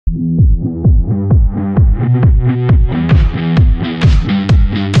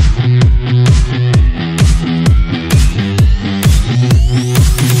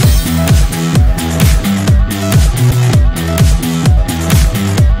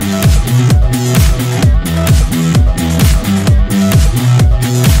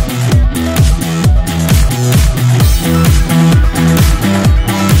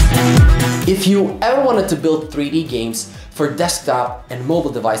you ever wanted to build 3D games for desktop and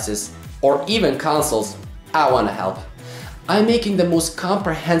mobile devices, or even consoles, I want to help. I'm making the most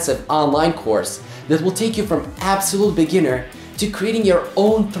comprehensive online course that will take you from absolute beginner to creating your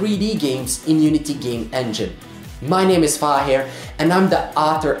own 3D games in Unity Game Engine. My name is Fahir and I'm the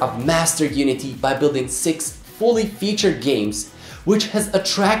author of Master Unity by building 6 fully featured games, which has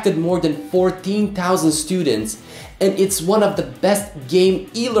attracted more than 14,000 students, and it's one of the best game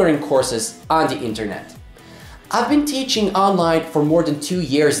e-learning courses on the internet. I've been teaching online for more than 2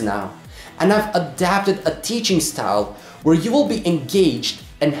 years now, and I've adapted a teaching style where you will be engaged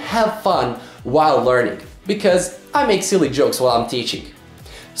and have fun while learning, because I make silly jokes while I'm teaching.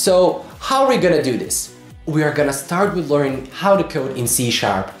 So how are we gonna do this? We are gonna start with learning how to code in C#,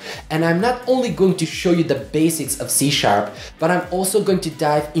 and I'm not only going to show you the basics of C#, but I'm also going to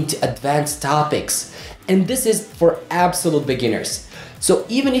dive into advanced topics, and this is for absolute beginners. So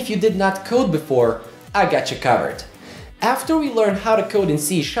even if you did not code before, I got you covered. After we learn how to code in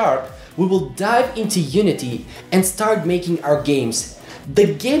C#, we will dive into Unity and start making our games.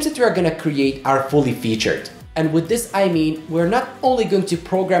 The games that we are gonna create are fully featured. And with this I mean, we're not only going to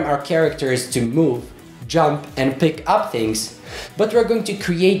program our characters to move, jump, and pick up things, but we're going to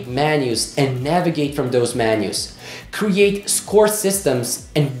create menus and navigate from those menus, create score systems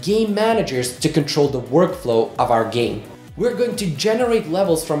and game managers to control the workflow of our game. We're going to generate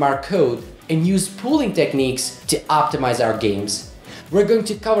levels from our code and use pooling techniques to optimize our games. We're going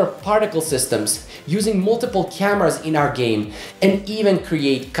to cover particle systems, using multiple cameras in our game, and even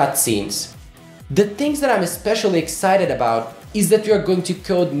create cutscenes. The things that I'm especially excited about is that we are going to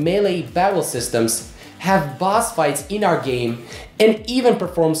code melee battle systems, have boss fights in our game, and even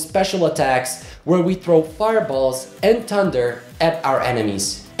perform special attacks where we throw fireballs and thunder at our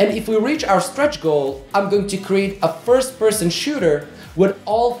enemies. And if we reach our stretch goal, I'm going to create a first-person shooter with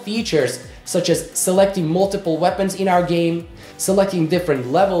all features such as selecting multiple weapons in our game, selecting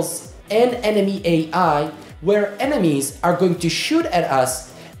different levels, and enemy AI, where enemies are going to shoot at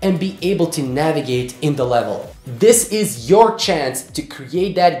us and be able to navigate in the level. This is your chance to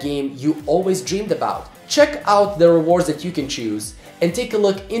create that game you always dreamed about. Check out the rewards that you can choose and take a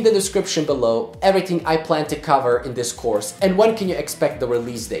look in the description below everything I plan to cover in this course and when can you expect the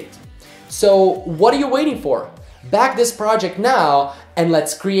release date. So what are you waiting for? Back this project now and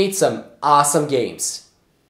let's create some awesome games.